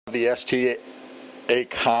The STA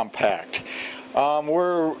Compact.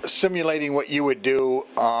 We're simulating what you would do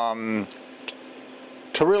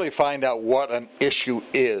to really find out what an issue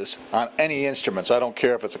is on any instruments. I don't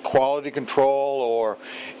care if it's a quality control or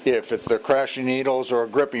if it's the crashing needles or a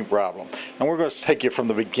gripping problem. And we're going to take you from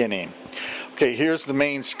the beginning. Okay, here's the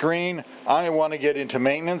main screen. I want to get into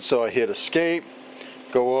maintenance, so I hit escape,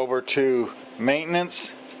 go over to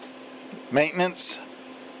maintenance.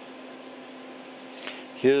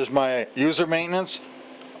 Here's my user maintenance.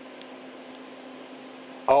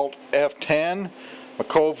 Alt F10.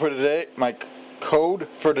 My code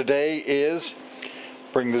for today is,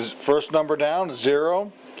 bring the first number down,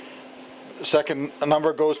 0. The second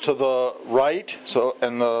number goes to the right,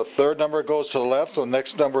 and the third number goes to the left, so the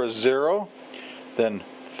next number is 0. Then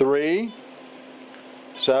 3,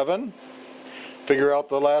 7. Figure out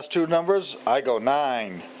the last two numbers. I go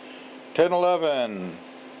 9, 10, 11,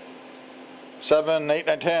 7, 8,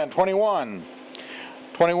 9, 10, 21.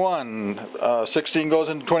 16 goes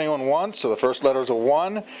into 21 once, so the first letter is a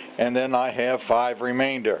 1, and then I have 5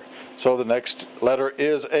 remainder. So the next letter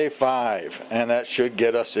is a 5, and that should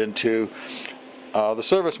get us into the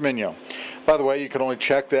service menu. By the way, you can only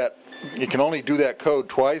check that. You can only do that code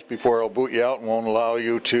twice before it'll boot you out and won't allow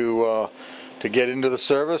you to get into the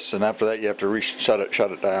service, and after that you have to shut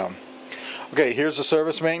it down. Okay, here's the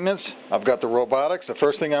service maintenance. I've got the robotics. The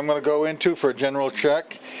first thing I'm going to go into for a general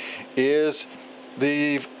check is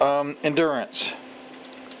the endurance.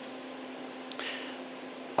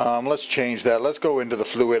 Let's change that. Let's go into the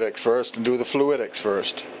fluidics first and do the fluidics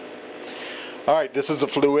first. Alright, this is the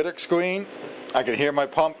fluidics screen. I can hear my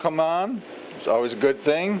pump come on. It's always a good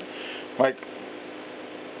thing. My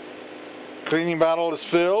cleaning bottle is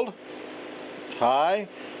filled. High.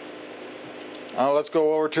 Now let's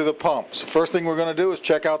go over to the pumps. The first thing we're going to do is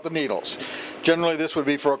check out the needles. Generally this would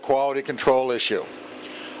be for a quality control issue.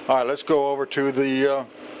 Alright, let's go over to the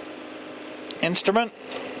instrument.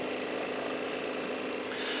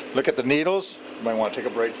 Look at the needles. You might want to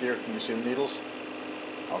take a break here. Can you see the needles?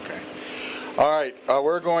 Okay. Alright,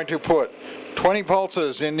 we're going to put 20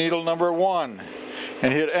 pulses in needle number 1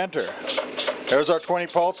 and hit enter. There's our 20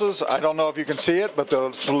 pulses. I don't know if you can see it, but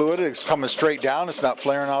the fluid is coming straight down. It's not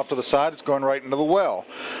flaring off to the side. It's going right into the well.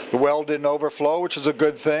 The well didn't overflow, which is a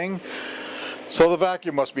good thing. So the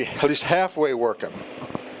vacuum must be at least halfway working.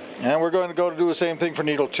 And we're going to go to do the same thing for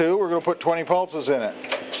needle 2. We're going to put 20 pulses in it.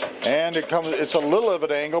 And it's a little of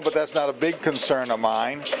an angle, but that's not a big concern of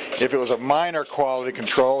mine. If it was a minor quality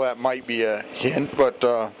control, that might be a hint, but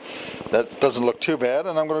that doesn't look too bad.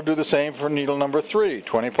 And I'm going to do the same for needle number 3,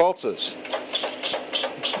 20 pulses.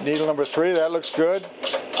 Needle number 3, that looks good.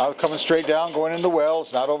 Coming straight down, going in the well.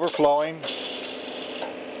 It's not overflowing.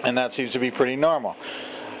 And that seems to be pretty normal.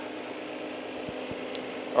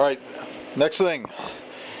 Alright, next thing.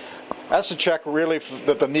 That's to check really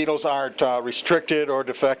that the needles aren't restricted or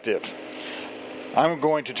defective. I'm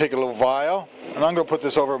going to take a little vial and I'm going to put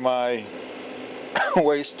this over my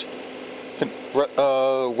waste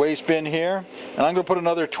bin here, and I'm going to put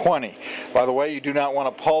another 20. By the way, you do not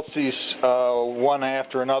want to pulse these one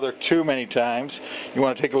after another too many times. You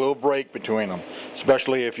want to take a little break between them,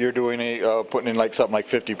 especially if you're doing putting in like something like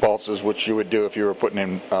 50 pulses, which you would do if you were putting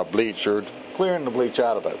in bleach or clearing the bleach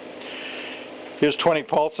out of it. Here's 20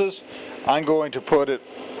 pulses. I'm going to put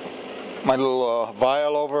my little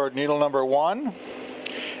vial over needle number 1,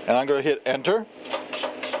 and I'm going to hit enter.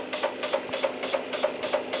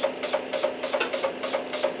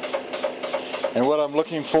 And what I'm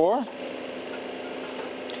looking for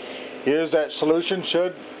is that solution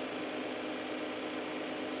should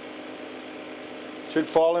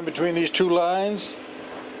fall in between these two lines.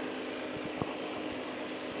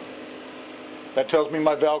 That tells me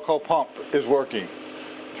my Valco pump is working.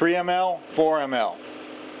 3 ml, 4 ml.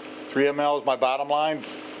 3 ml is my bottom line,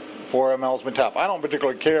 4 ml is my top. I don't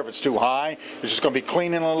particularly care if it's too high. It's just going to be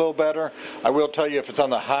cleaning a little better. I will tell you if it's on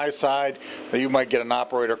the high side that you might get an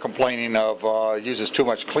operator complaining of uses too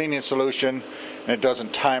much cleaning solution and it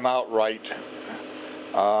doesn't time out right.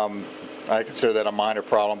 I consider that a minor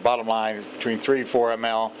problem. Bottom line, between 3 and 4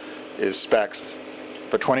 ml is specs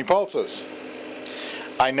for 20 pulses.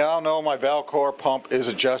 I now know my Valcor pump is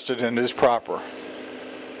adjusted and is proper.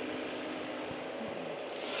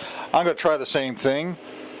 I'm going to try the same thing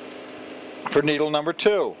for needle number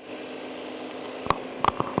 2.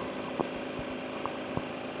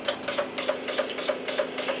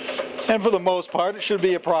 And for the most part, it should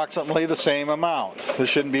be approximately the same amount. There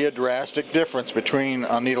shouldn't be a drastic difference between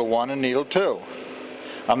needle 1 and needle 2.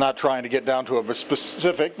 I'm not trying to get down to a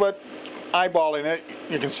specific, but eyeballing it,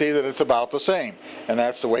 you can see that it's about the same, and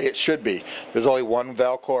that's the way it should be. There's only one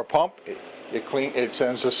Valcor pump. it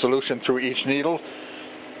sends the solution through each needle.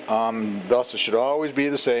 Thus it should always be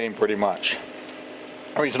the same pretty much.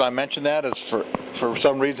 The reason I mention that is for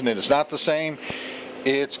some reason it is not the same,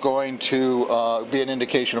 it's going to be an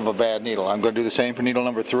indication of a bad needle. I'm going to do the same for needle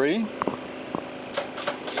number 3.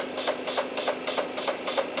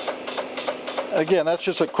 Again, that's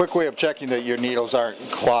just a quick way of checking that your needles aren't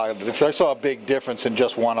clogged. If I saw a big difference in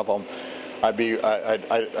just one of them,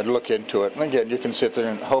 I'd look into it. And again, you can sit there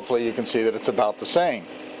and hopefully you can see that it's about the same.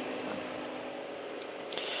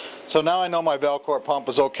 So now I know my Velcor pump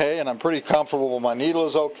is okay, and I'm pretty comfortable with my needle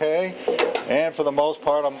is okay, and for the most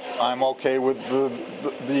part I'm okay with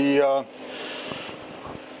the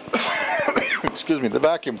excuse me, the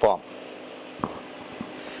vacuum pump.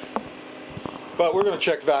 But we're going to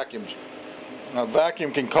check vacuums. Now,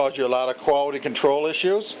 vacuum can cause you a lot of quality control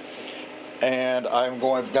issues, and I've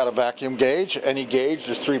got a vacuum gauge. Any gauge,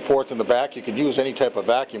 there's 3 ports in the back. You can use any type of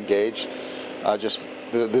vacuum gauge.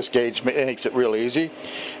 This gauge makes it real easy.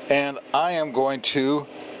 And I am going to,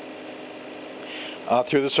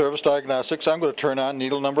 through the service diagnostics, I'm going to turn on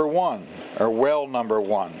needle number 1, or well number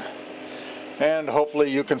 1. And hopefully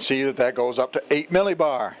you can see that that goes up to 8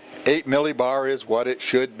 millibar. 8 millibar is what it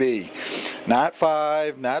should be. Not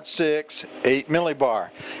 5, not 6, 8 millibar.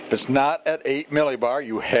 If it's not at 8 millibar,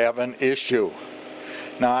 you have an issue.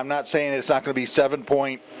 Now, I'm not saying it's not going to be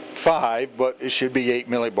 7.5, but it should be 8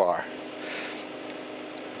 millibar.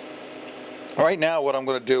 Right now, what I'm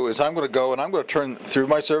going to do is I'm going to go and I'm going to turn through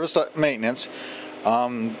my service maintenance,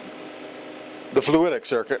 the fluidic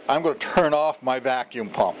circuit. I'm going to turn off my vacuum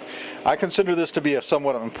pump. I consider this to be a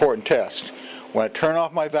somewhat important test. When I turn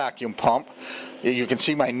off my vacuum pump, you can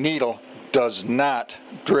see my needle does not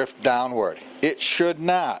drift downward. It should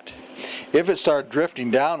not. If it started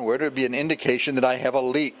drifting downward, it would be an indication that I have a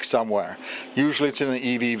leak somewhere. Usually it's in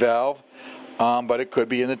the EV valve, but it could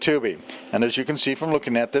be in the tubing. And as you can see from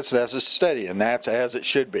looking at this, that's steady, and that's as it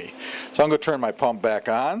should be. So I'm going to turn my pump back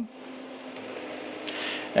on,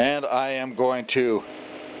 and I am going to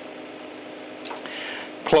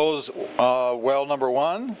close well number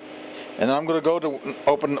 1, and I'm going to go to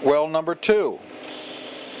open well number 2.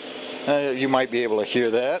 You might be able to hear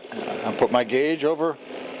that. I'll put my gauge over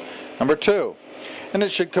number 2, and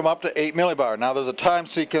it should come up to 8 millibar. Now there's a time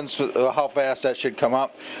sequence how fast that should come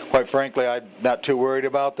up. Quite frankly, I'm not too worried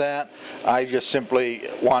about that. I just simply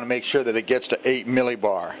want to make sure that it gets to 8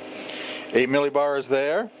 millibar. 8 millibar is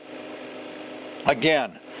there.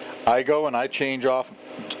 Again, I go and I change off,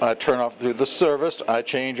 turn off through the service, I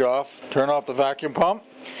change off, turn off the vacuum pump,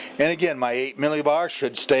 and again my 8 millibar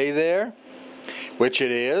should stay there, which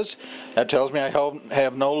it is. That tells me I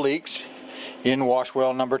have no leaks in wash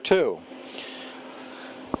well number 2.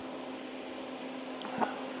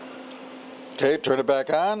 Okay, turn it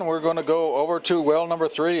back on. We're going to go over to well number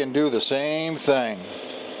 3 and do the same thing.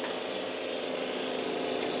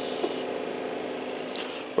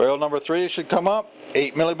 Well number 3 should come up,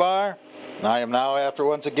 8 millibar. I am now, after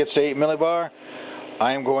once it gets to 8 millibar,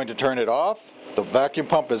 I am going to turn it off. The vacuum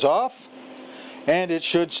pump is off, and it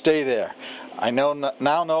should stay there. I now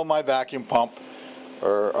know my vacuum pump,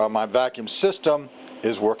 or my vacuum system,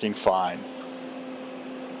 is working fine.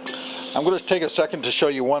 I'm going to take a second to show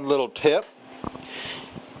you one little tip.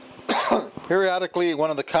 Periodically, one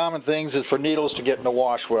of the common things is for needles to get in the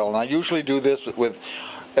wash well, and I usually do this with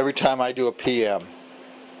every time I do a PM.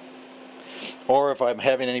 Or if I'm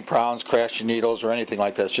having any problems, crashing needles or anything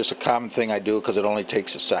like that. It's just a common thing I do because it only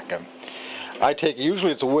takes a second.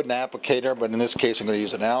 Usually it's a wooden applicator, but in this case I'm going to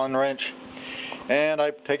use an Allen wrench. And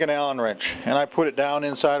I take an Allen wrench and I put it down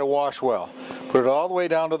inside a wash well. Put it all the way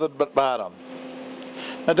down to the bottom.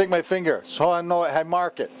 I take my finger, so I know I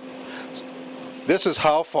mark it. This is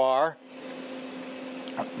how far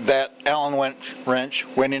that Allen wrench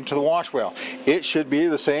went into the wash well. It should be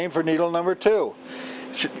the same for needle number 2.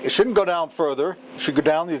 It shouldn't go down further. It should go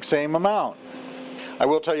down the same amount. I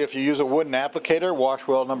will tell you, if you use a wooden applicator, wash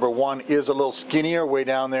well number 1 is a little skinnier way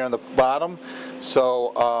down there in the bottom,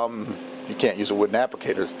 so you can't use a wooden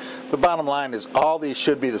applicator. The bottom line is all these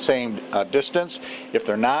should be the same distance. If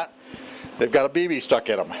they're not, they've got a BB stuck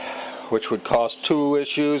in them, which would cause 2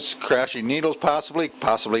 issues: crashing needles possibly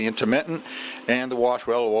intermittent, and the wash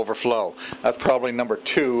well will overflow. That's probably number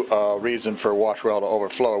 2 reason for wash well to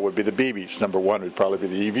overflow would be the BBs. Number 1 would probably be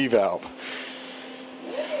the EV valve.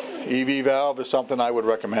 EV valve is something I would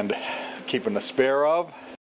recommend keeping a spare of.